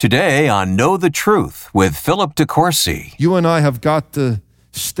Today on Know the Truth with Philip De Courcy. You and I have got to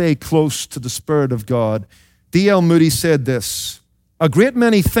stay close to the Spirit of God. D.L. Moody said this, "A great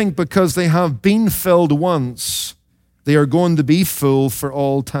many think because they have been filled once, they are going to be full for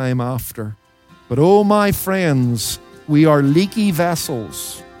all time after. But oh, my friends, we are leaky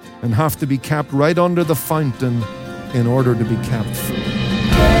vessels and have to be kept right under the fountain in order to be kept full."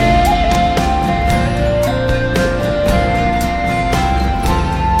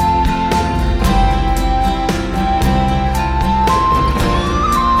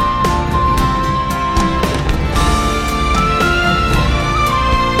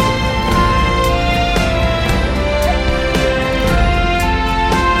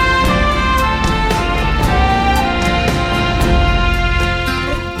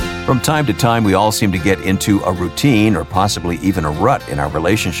 From time to time, we all seem to get into a routine or possibly even a rut in our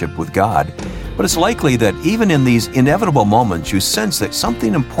relationship with God. But it's likely that even in these inevitable moments, you sense that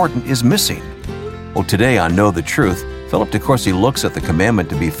something important is missing. Well, today on Know the Truth, Philip De Courcy looks at the commandment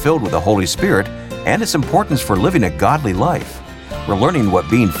to be filled with the Holy Spirit and its importance for living a godly life. We're learning what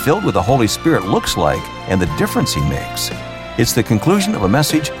being filled with the Holy Spirit looks like and the difference He makes. It's the conclusion of a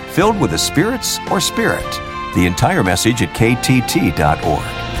message filled with the Spirits or Spirit. The entire message at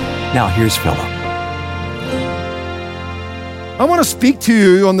ktt.org. Now here's Philip. I want to speak to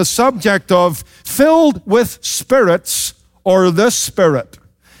you on the subject of filled with spirits or the Spirit.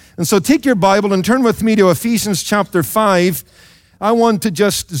 And so take your Bible and turn with me to Ephesians chapter 5. I want to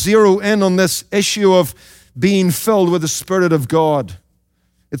just zero in on this issue of being filled with the Spirit of God.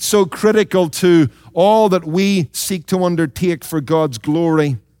 It's so critical to all that we seek to undertake for God's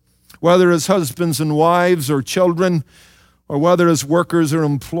glory, whether as husbands and wives or children, or whether as workers or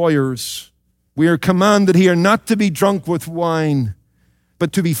employers. We are commanded here not to be drunk with wine,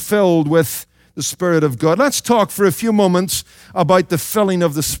 but to be filled with the Spirit of God. Let's talk for a few moments about the filling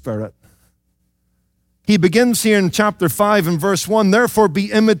of the Spirit. He begins here in chapter 5 and verse 1, "Therefore be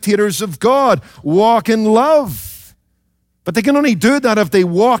imitators of God, walk in love." But they can only do that if they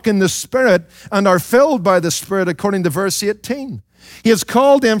walk in the Spirit and are filled by the Spirit, according to verse 18. He has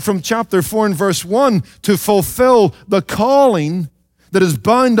called them from chapter 4 and verse 1 to fulfill the calling that is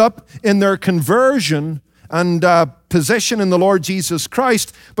bound up in their conversion and position in the Lord Jesus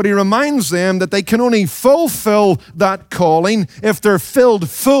Christ. But he reminds them that they can only fulfill that calling if they're filled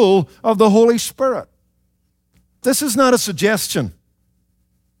full of the Holy Spirit. This is not a suggestion.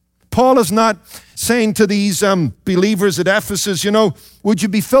 Paul is not saying to these believers at Ephesus, would you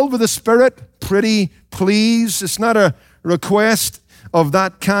be filled with the Spirit? Pretty please. It's not a request of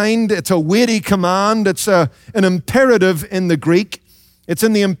that kind. It's a weighty command. It's an imperative in the Greek. It's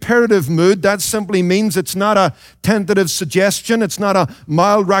in the imperative mood. That simply means it's not a tentative suggestion. It's not a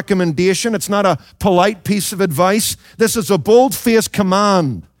mild recommendation. It's not a polite piece of advice. This is a bold-faced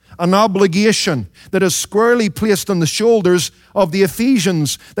command, an obligation that is squarely placed on the shoulders of the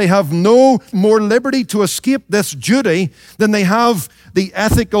Ephesians. They have no more liberty to escape this duty than they have the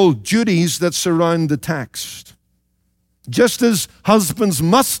ethical duties that surround the text. Just as husbands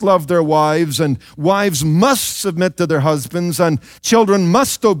must love their wives and wives must submit to their husbands and children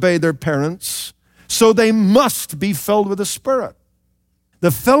must obey their parents, so they must be filled with the Spirit.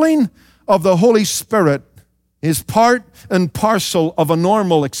 The filling of the Holy Spirit is part and parcel of a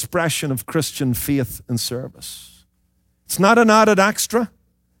normal expression of Christian faith and service. It's not an added extra.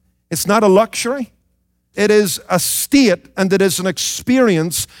 It's not a luxury. It is a state and it is an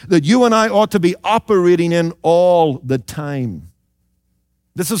experience that you and I ought to be operating in all the time.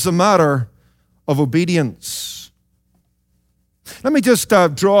 This is a matter of obedience. Let me just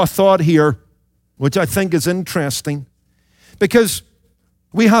draw a thought here, which I think is interesting, because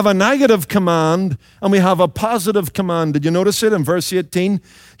we have a negative command and we have a positive command. Did you notice it in verse 18?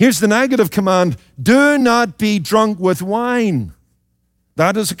 Here's the negative command: do not be drunk with wine.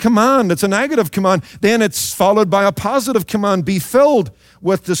 That is a command. It's a negative command. Then it's followed by a positive command: be filled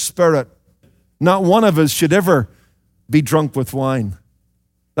with the Spirit. Not one of us should ever be drunk with wine.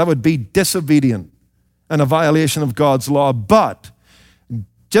 That would be disobedient and a violation of God's law. But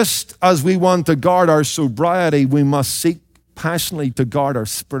just as we want to guard our sobriety, we must seek passionately to guard our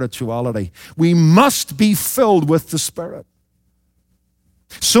spirituality. We must be filled with the Spirit.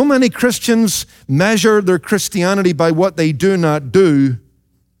 So many Christians measure their Christianity by what they do not do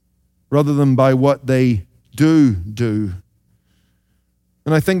rather than by what they do.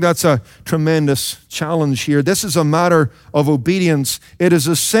 And I think that's a tremendous challenge here. This is a matter of obedience. It is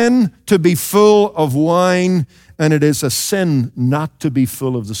a sin to be full of wine, and it is a sin not to be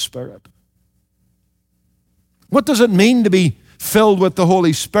full of the Spirit. What does it mean to be filled with the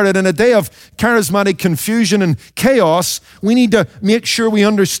Holy Spirit. In a day of charismatic confusion and chaos, we need to make sure we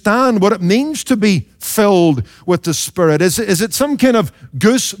understand what it means to be filled with the Spirit. Is it some kind of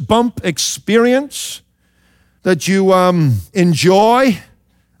goosebump experience that you enjoy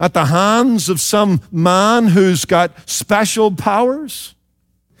at the hands of some man who's got special powers?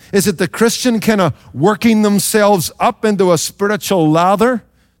 Is it the Christian kind of working themselves up into a spiritual lather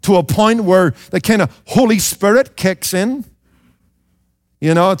to a point where the kind of Holy Spirit kicks in?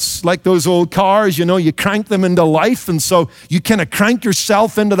 You know, it's like those old cars, you know, you crank them into life, and so you kind of crank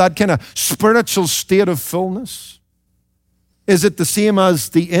yourself into that kind of spiritual state of fullness. Is it the same as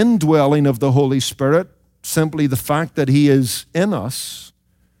the indwelling of the Holy Spirit? Simply the fact that He is in us,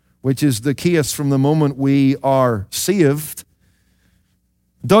 which is the case from the moment we are saved.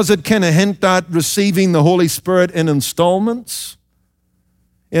 Does it kind of hint at receiving the Holy Spirit in installments?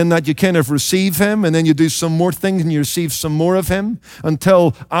 In that you kind of receive Him and then you do some more things and you receive some more of Him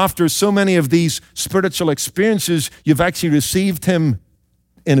until after so many of these spiritual experiences, you've actually received Him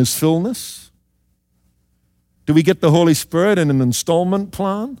in His fullness? Do we get the Holy Spirit in an installment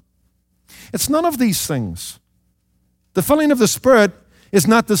plan? It's none of these things. The filling of the Spirit is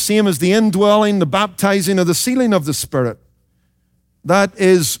not the same as the indwelling, the baptizing, or the sealing of the Spirit. That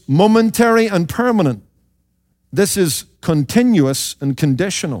is momentary and permanent. This is continuous and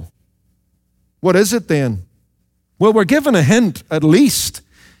conditional. What is it then? Well, we're given a hint, at least,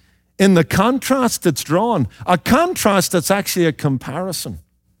 in the contrast that's drawn. A contrast that's actually a comparison.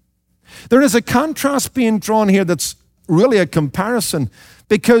 There is a contrast being drawn here that's really a comparison,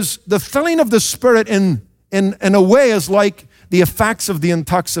 because the filling of the Spirit in a way is like the effects of the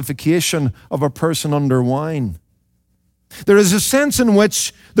intoxication of a person under wine. There is a sense in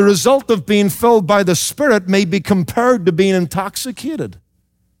which the result of being filled by the Spirit may be compared to being intoxicated.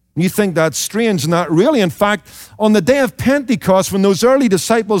 You think that's strange, not really. In fact, on the day of Pentecost, when those early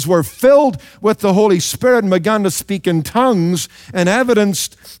disciples were filled with the Holy Spirit and began to speak in tongues and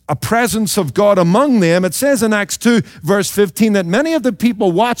evidenced a presence of God among them, it says in Acts 2, verse 15, that many of the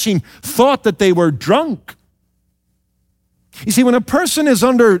people watching thought that they were drunk. You see, when a person is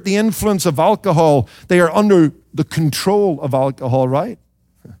under the influence of alcohol, they are under the control of alcohol, right?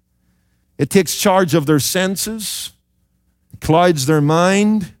 It takes charge of their senses, it clouds their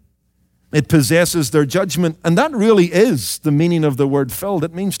mind, it possesses their judgment, and that really is the meaning of the word filled.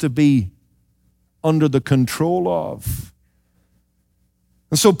 It means to be under the control of.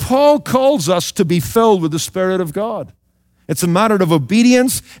 And so Paul calls us to be filled with the Spirit of God. It's a matter of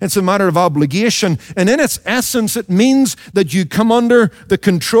obedience. It's a matter of obligation. And in its essence, it means that you come under the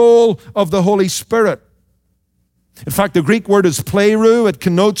control of the Holy Spirit. In fact, the Greek word is plerou. It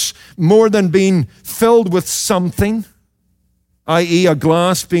connotes more than being filled with something, i.e. a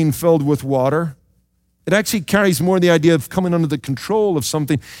glass being filled with water. It actually carries more the idea of coming under the control of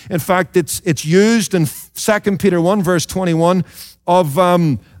something. In fact, it's used in 2 Peter 1, verse 21, of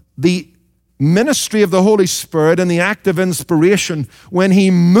the ministry of the Holy Spirit and the act of inspiration when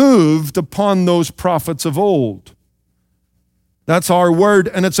He moved upon those prophets of old. That's our word,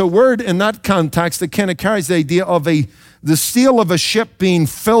 and it's a word in that context that kind of carries the idea of the sail of a ship being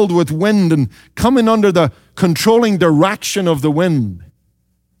filled with wind and coming under the controlling direction of the wind.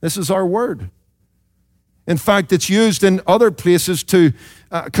 This is our word. In fact, it's used in other places to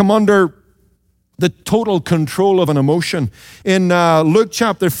come under the total control of an emotion. In Luke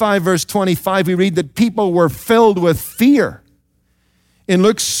chapter 5, verse 25, we read that people were filled with fear. In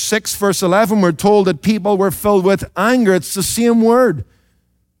Luke 6, verse 11, we're told that people were filled with anger. It's the same word.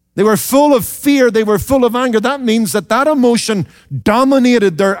 They were full of fear. They were full of anger. That means that emotion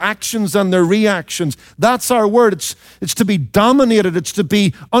dominated their actions and their reactions. That's our word. It's to be dominated. It's to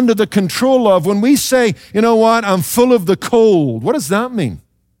be under the control of. When we say, you know what, I'm full of the cold, what does that mean?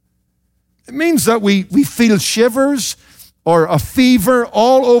 It means that we feel shivers or a fever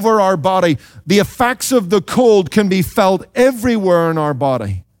all over our body. The effects of the cold can be felt everywhere in our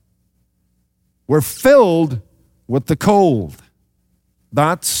body. We're filled with the cold.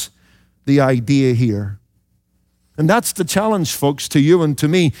 That's the idea here. And that's the challenge, folks, to you and to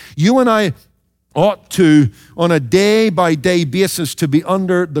me. You and I ought to, on a day-by-day basis, to be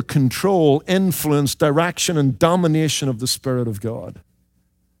under the control, influence, direction, and domination of the Spirit of God.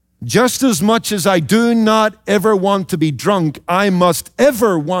 Just as much as I do not ever want to be drunk, I must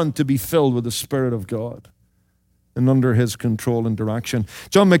ever want to be filled with the Spirit of God and under His control and direction.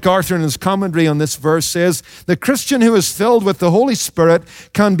 John MacArthur, in his commentary on this verse, says, the Christian who is filled with the Holy Spirit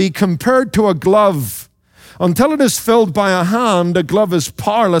can be compared to a glove Until it is filled by a hand, a glove is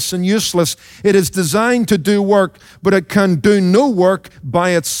powerless and useless. It is designed to do work, but it can do no work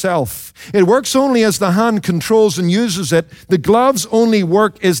by itself. It works only as the hand controls and uses it. The glove's only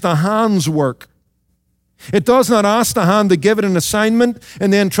work is the hand's work. It does not ask the hand to give it an assignment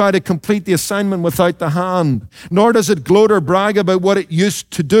and then try to complete the assignment without the hand. Nor does it gloat or brag about what it used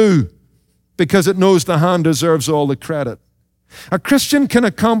to do, because it knows the hand deserves all the credit. A Christian can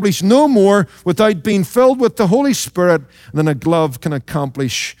accomplish no more without being filled with the Holy Spirit than a glove can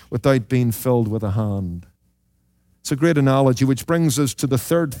accomplish without being filled with a hand. It's a great analogy, which brings us to the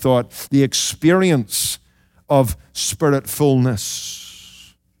third thought, the experience of Spirit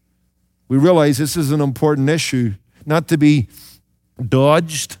fullness. We realize this is an important issue, not to be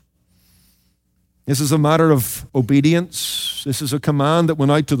dodged. This is a matter of obedience. This is a command that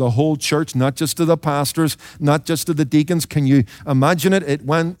went out to the whole church, not just to the pastors, not just to the deacons. Can you imagine it? It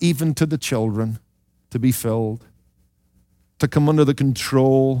went even to the children to be filled, to come under the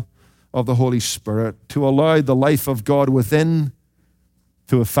control of the Holy Spirit, to allow the life of God within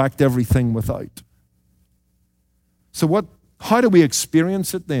to affect everything without. So how do we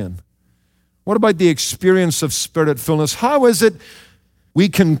experience it then? What about the experience of Spirit fullness? How is it we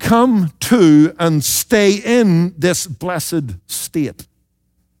can come to and stay in this blessed state?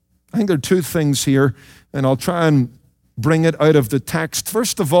 I think there are two things here, and I'll try and bring it out of the text.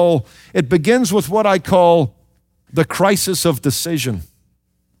 First of all, it begins with what I call the crisis of decision.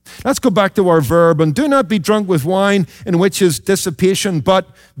 Let's go back to our verb. And do not be drunk with wine, in which is dissipation, but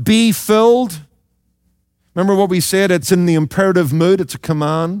be filled. Remember what we said? It's in the imperative mood. It's a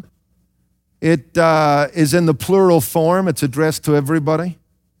command. It is in the plural form. It's addressed to everybody.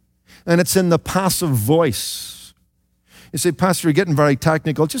 And it's in the passive voice. You say, Pastor, you're getting very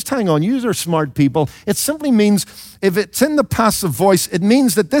technical. Just hang on. You are smart people. It simply means, if it's in the passive voice, it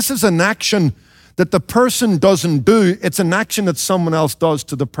means that this is an action that the person doesn't do. It's an action that someone else does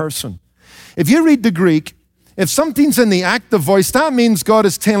to the person. If you read the Greek, if something's in the active voice, that means God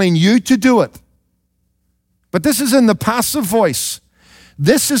is telling you to do it. But this is in the passive voice.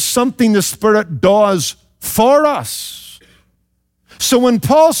 This is something the Spirit does for us. So when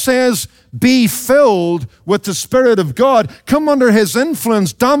Paul says, be filled with the Spirit of God, come under His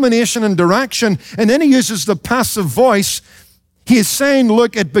influence, domination, and direction, and then he uses the passive voice, he is saying,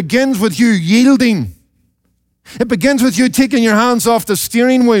 look, it begins with you yielding. It begins with you taking your hands off the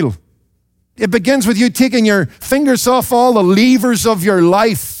steering wheel. It begins with you taking your fingers off all the levers of your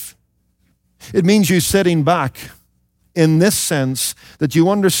life. It means you sitting back in this sense that you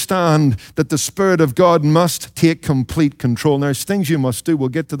understand that the Spirit of God must take complete control. And there's things you must do. We'll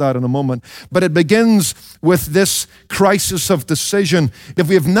get to that in a moment. But it begins with this crisis of decision. If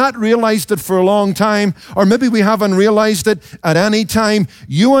we have not realized it for a long time, or maybe we haven't realized it at any time,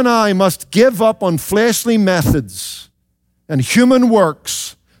 you and I must give up on fleshly methods and human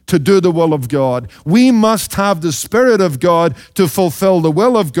works to do the will of God. We must have the Spirit of God to fulfill the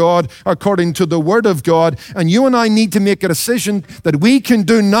will of God according to the Word of God. And you and I need to make a decision that we can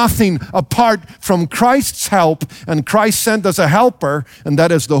do nothing apart from Christ's help. And Christ sent us a helper, and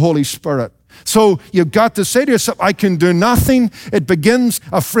that is the Holy Spirit. So you've got to say to yourself, I can do nothing. It begins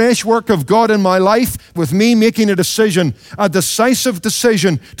a fresh work of God in my life with me making a decision, a decisive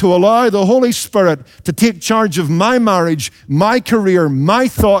decision to allow the Holy Spirit to take charge of my marriage, my career, my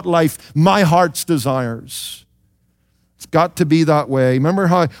thought life, my heart's desires. It's got to be that way. Remember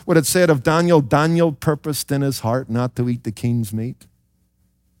what it said of Daniel? Daniel purposed in his heart not to eat the king's meat.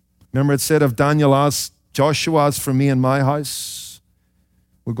 Remember it said of Daniel, as Joshua, as for me and my house,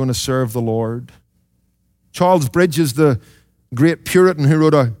 we're going to serve the Lord. Charles Bridges, the great Puritan who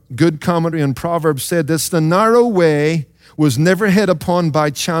wrote a good commentary on Proverbs, said this: the narrow way was never hit upon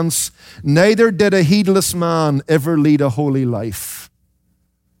by chance, neither did a heedless man ever lead a holy life.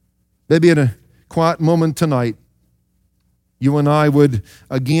 Maybe in a quiet moment tonight, you and I would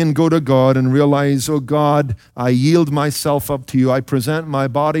again go to God and realize, oh God, I yield myself up to you. I present my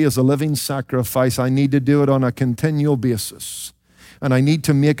body as a living sacrifice. I need to do it on a continual basis. And I need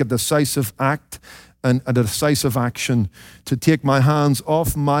to make a decisive act and a decisive action to take my hands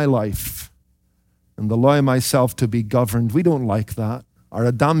off my life and allow myself to be governed. We don't like that. Our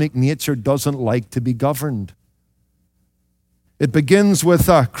Adamic nature doesn't like to be governed. It begins with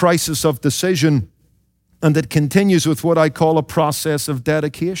a crisis of decision, and it continues with what I call a process of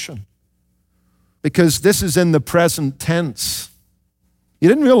dedication. Because this is in the present tense. You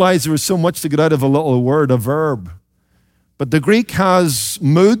didn't realize there was so much to get out of a little word, a verb. But the Greek has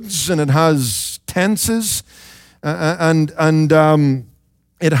moods and it has tenses and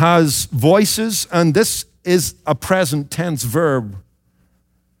it has voices, and this is a present tense verb.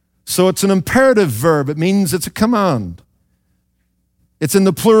 So it's an imperative verb. It means it's a command. It's in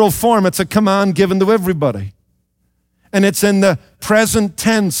the plural form. It's a command given to everybody. And it's in the present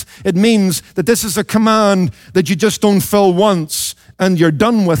tense. It means that this is a command that you just don't fill once and you're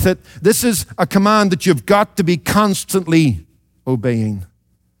done with it. This is a command that you've got to be constantly obeying.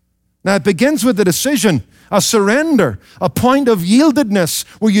 Now, it begins with a decision, a surrender, a point of yieldedness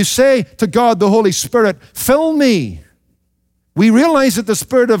where you say to God, the Holy Spirit, fill me. We realize that the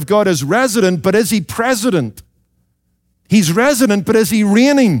Spirit of God is resident, but is He president? He's resident, but is He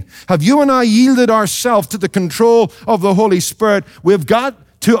reigning? Have you and I yielded ourselves to the control of the Holy Spirit? We've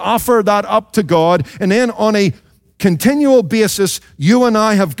got to offer that up to God, and then on a continual basis, you and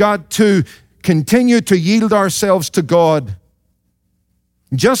I have got to continue to yield ourselves to God.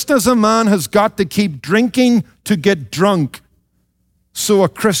 Just as a man has got to keep drinking to get drunk, so a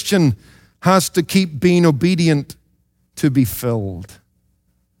Christian has to keep being obedient to be filled.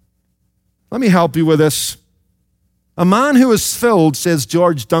 Let me help you with this. A man who is filled, says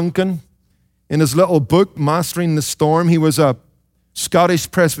George Duncan in his little book, Mastering the Storm. He was a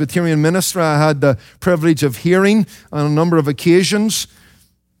Scottish Presbyterian minister I had the privilege of hearing on a number of occasions.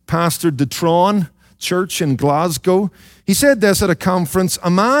 Pastored the Tron Church in Glasgow. He said this at a conference: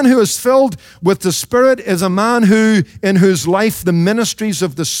 a man who is filled with the Spirit is a man in whose life the ministries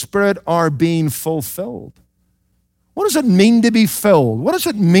of the Spirit are being fulfilled. What does it mean to be filled? What does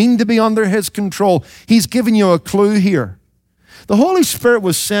it mean to be under His control? He's giving you a clue here. The Holy Spirit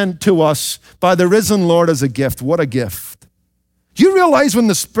was sent to us by the risen Lord as a gift. What a gift. Do you realize when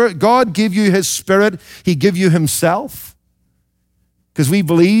God gave you His Spirit, He gave you Himself? Because we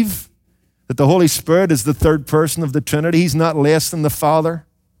believe that the Holy Spirit is the third person of the Trinity. He's not less than the Father.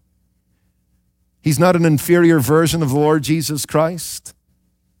 He's not an inferior version of the Lord Jesus Christ.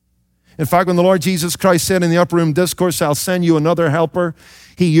 In fact, when the Lord Jesus Christ said in the upper room discourse, I'll send you another helper,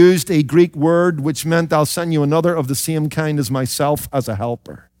 He used a Greek word which meant I'll send you another of the same kind as myself as a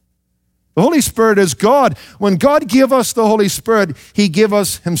helper. The Holy Spirit is God. When God gave us the Holy Spirit, He gave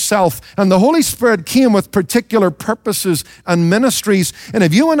us Himself. And the Holy Spirit came with particular purposes and ministries. And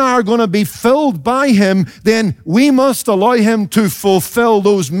if you and I are going to be filled by Him, then we must allow Him to fulfill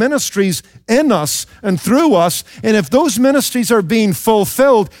those ministries in us and through us. And if those ministries are being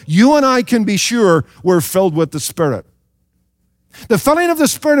fulfilled, you and I can be sure we're filled with the Spirit. The filling of the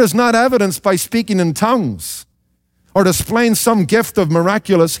Spirit is not evidenced by speaking in tongues or displaying some gift of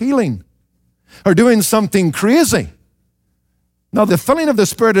miraculous healing, or doing something crazy. Now, the filling of the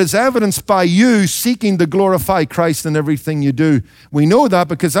Spirit is evidenced by you seeking to glorify Christ in everything you do. We know that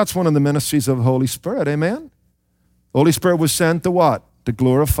because that's one of the ministries of the Holy Spirit, amen? The Holy Spirit was sent to what? To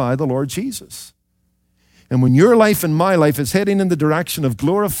glorify the Lord Jesus. And when your life and my life is heading in the direction of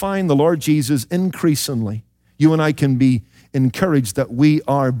glorifying the Lord Jesus increasingly, you and I can be encouraged that we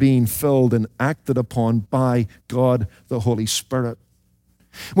are being filled and acted upon by God the Holy Spirit.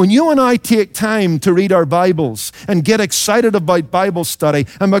 When you and I take time to read our Bibles and get excited about Bible study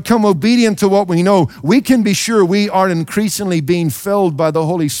and become obedient to what we know, we can be sure we are increasingly being filled by the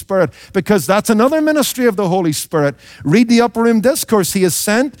Holy Spirit, because that's another ministry of the Holy Spirit. Read the upper room discourse. He is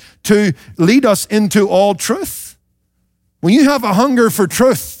sent to lead us into all truth. When you have a hunger for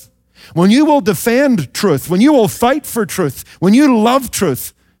truth, when you will defend truth, when you will fight for truth, when you love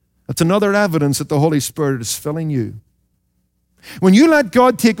truth, that's another evidence that the Holy Spirit is filling you. When you let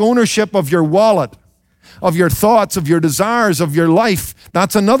God take ownership of your wallet, of your thoughts, of your desires, of your life,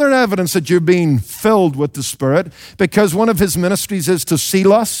 that's another evidence that you're being filled with the Spirit, because one of His ministries is to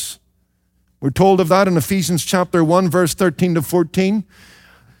seal us. We're told of that in Ephesians chapter 1, verse 13 to 14.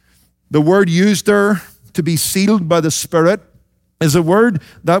 The word used there, to be sealed by the Spirit, is a word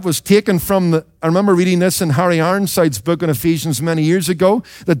that was taken from I remember reading this in Harry Ironside's book on Ephesians many years ago,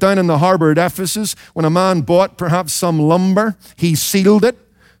 that down in the harbor at Ephesus, when a man bought perhaps some lumber, he sealed it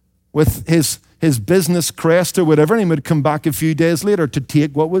with his business crest or whatever, and he would come back a few days later to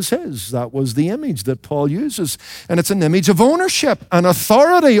take what was his. That was the image that Paul uses. And it's an image of ownership and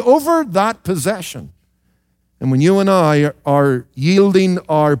authority over that possession. And when you and I are yielding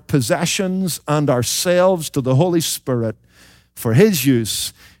our possessions and ourselves to the Holy Spirit for His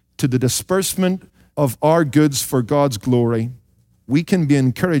use, to the disbursement of our goods for God's glory, we can be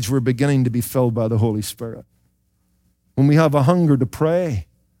encouraged we're beginning to be filled by the Holy Spirit. When we have a hunger to pray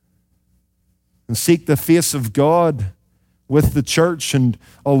and seek the face of God with the church and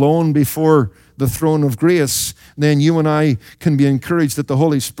alone before the throne of grace, then you and I can be encouraged that the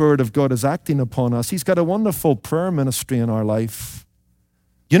Holy Spirit of God is acting upon us. He's got a wonderful prayer ministry in our life.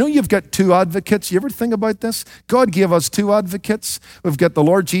 You know, you've got two advocates. You ever think about this? God gave us two advocates. We've got the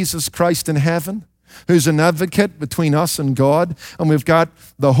Lord Jesus Christ in heaven. who's an advocate between us and God. And we've got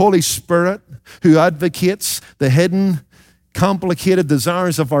the Holy Spirit who advocates the hidden, complicated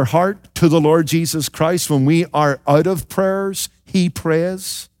desires of our heart to the Lord Jesus Christ. When we are out of prayers, he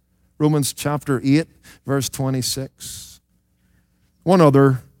prays. Romans chapter 8, verse 26. One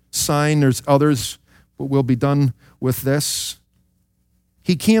other sign, there's others, but we'll be done with this.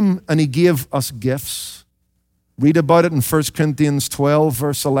 He came and he gave us gifts. Read about it in 1 Corinthians 12,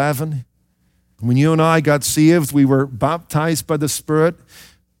 verse 11. When you and I got saved, we were baptized by the Spirit,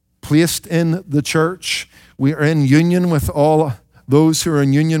 placed in the church. We are in union with all those who are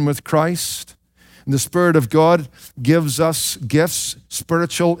in union with Christ. And the Spirit of God gives us gifts,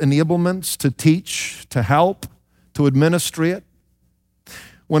 spiritual enablements to teach, to help, to administrate.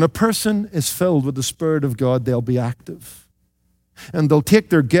 When a person is filled with the Spirit of God, they'll be active. And they'll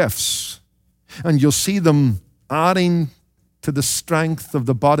take their gifts, and you'll see them adding to the strength of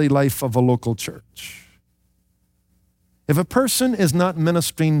the body life of a local church. If a person is not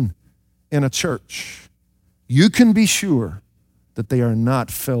ministering in a church, you can be sure that they are not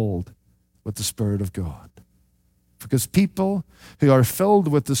filled with the Spirit of God. Because people who are filled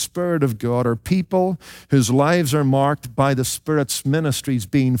with the Spirit of God are people whose lives are marked by the Spirit's ministries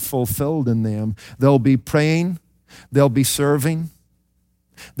being fulfilled in them. They'll be praying, they'll be serving,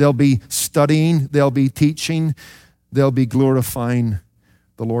 they'll be studying, they'll be teaching, they'll be glorifying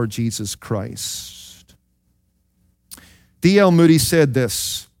the Lord Jesus Christ. D.L. Moody said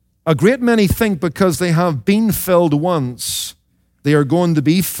this, "A great many think because they have been filled once, they are going to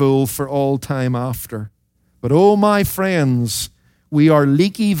be full for all time after. But oh, my friends, we are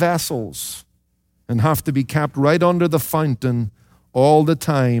leaky vessels and have to be kept right under the fountain all the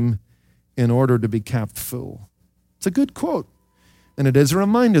time in order to be kept full." It's a good quote, and it is a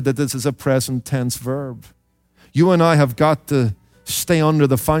reminder that this is a present tense verb. You and I have got to stay under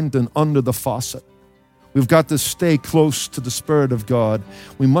the fountain, under the faucet. We've got to stay close to the Spirit of God.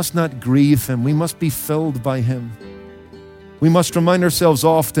 We must not grieve him. We must be filled by him. We must remind ourselves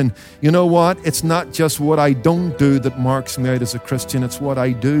often, you know what? It's not just what I don't do that marks me out as a Christian. It's what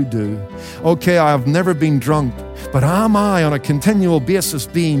I do do. Okay, I have never been drunk, but am I on a continual basis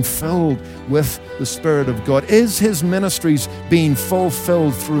being filled with the Spirit of God? Is his ministries being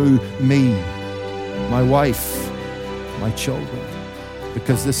fulfilled through me, my wife, my children?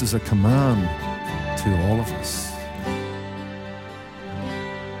 Because this is a command to all of us.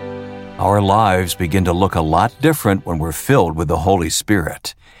 Our lives begin to look a lot different when we're filled with the Holy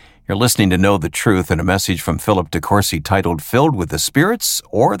Spirit. You're listening to Know the Truth and a message from Philip De Courcy titled Filled with the Spirits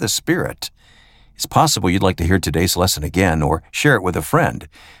or the Spirit. It's possible you'd like to hear today's lesson again or share it with a friend.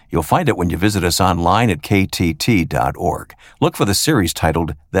 You'll find it when you visit us online at ktt.org. Look for the series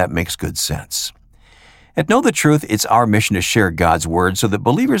titled That Makes Good Sense. At Know the Truth, it's our mission to share God's Word so that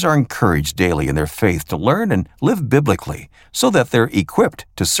believers are encouraged daily in their faith to learn and live biblically so that they're equipped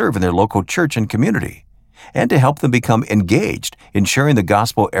to serve in their local church and community, and to help them become engaged in sharing the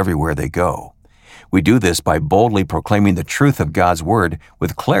gospel everywhere they go. We do this by boldly proclaiming the truth of God's Word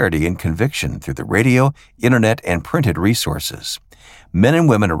with clarity and conviction through the radio, internet, and printed resources. Men and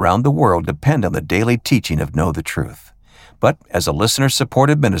women around the world depend on the daily teaching of Know the Truth. But as a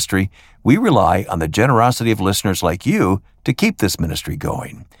listener-supported ministry, we rely on the generosity of listeners like you to keep this ministry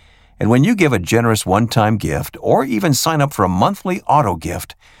going. And when you give a generous one-time gift or even sign up for a monthly auto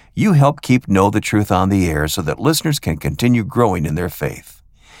gift, you help keep Know the Truth on the air so that listeners can continue growing in their faith.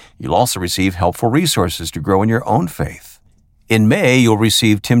 You'll also receive helpful resources to grow in your own faith. In May, you'll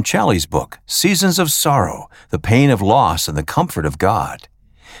receive Tim Challies' book, Seasons of Sorrow, The Pain of Loss and the Comfort of God.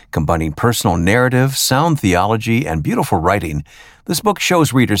 Combining personal narrative, sound theology, and beautiful writing, this book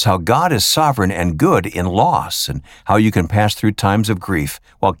shows readers how God is sovereign and good in loss, and how you can pass through times of grief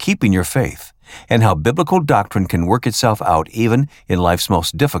while keeping your faith, and how biblical doctrine can work itself out even in life's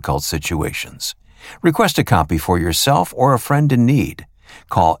most difficult situations. Request a copy for yourself or a friend in need.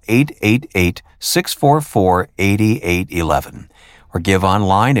 Call 888-644-8811 or give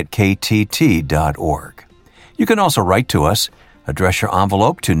online at ktt.org. You can also write to us. Address your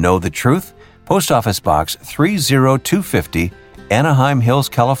envelope to Know the Truth, Post Office Box 30250, Anaheim Hills,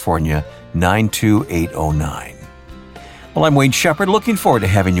 California, 92809. Well, I'm Wayne Shepherd, looking forward to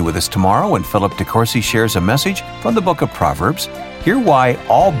having you with us tomorrow when Philip De Courcy shares a message from the book of Proverbs. Hear why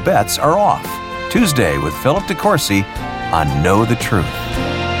all bets are off. Tuesday with Philip De Courcy on Know the Truth.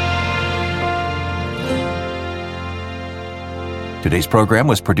 Today's program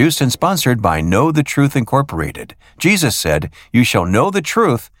was produced and sponsored by Know the Truth Incorporated. Jesus said, "You shall know the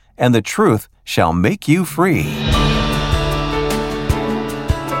truth, and the truth shall make you free."